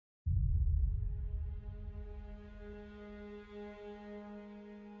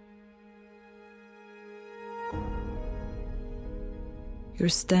You're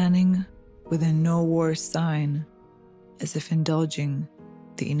standing with a no war sign, as if indulging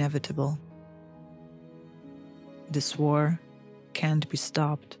the inevitable. This war can't be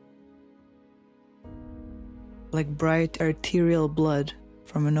stopped. Like bright arterial blood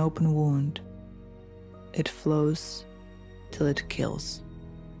from an open wound, it flows till it kills.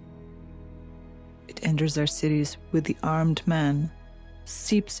 It enters our cities with the armed man,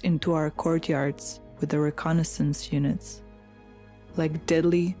 seeps into our courtyards with the reconnaissance units, like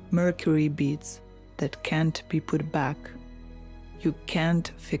deadly mercury beads that can't be put back. You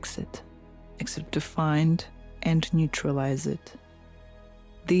can't fix it, except to find and neutralize it.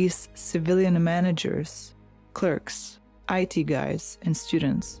 These civilian managers, clerks, IT guys, and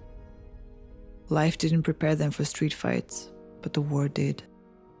students, life didn't prepare them for street fights, but the war did.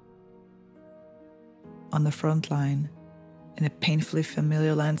 On the front line, in a painfully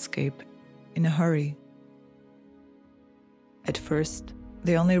familiar landscape, in a hurry. At first,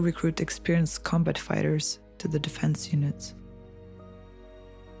 they only recruit experienced combat fighters to the defense units.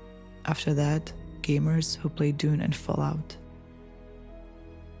 After that, gamers who play Dune and Fallout.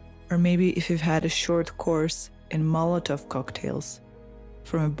 Or maybe if you've had a short course in Molotov cocktails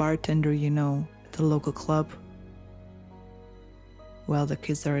from a bartender you know at the local club, while the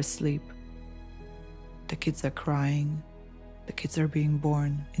kids are asleep, the kids are crying, the kids are being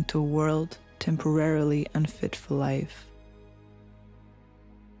born into a world temporarily unfit for life.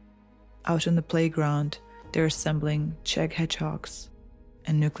 Out on the playground, they're assembling Czech hedgehogs,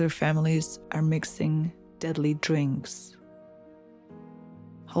 and nuclear families are mixing deadly drinks.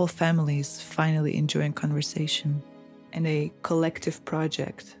 Whole families finally enjoying conversation and a collective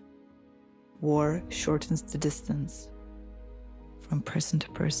project. War shortens the distance from person to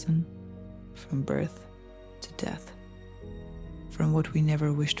person, from birth to death, from what we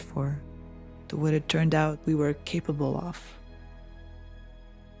never wished for to what it turned out we were capable of.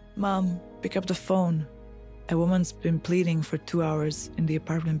 Mom, pick up the phone. A woman's been pleading for 2 hours in the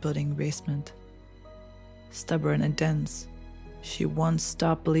apartment building basement. Stubborn and dense, she won't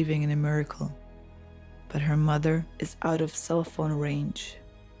stop believing in a miracle. But her mother is out of cell phone range.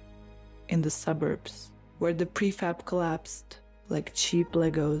 In the suburbs, where the prefab collapsed like cheap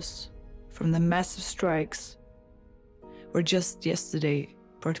Legos from the massive strikes, where just yesterday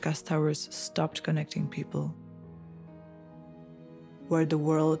broadcast towers stopped connecting people, where the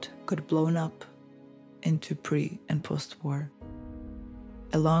world got blown up into pre- and post-war.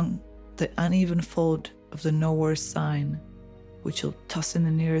 Along the uneven fold of the no war sign, which you'll toss in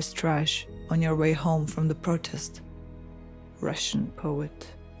the nearest trash on your way home from the protest. Russian poet.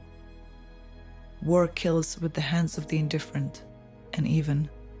 War kills with the hands of the indifferent, and even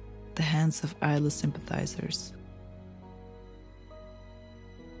the hands of idle sympathizers.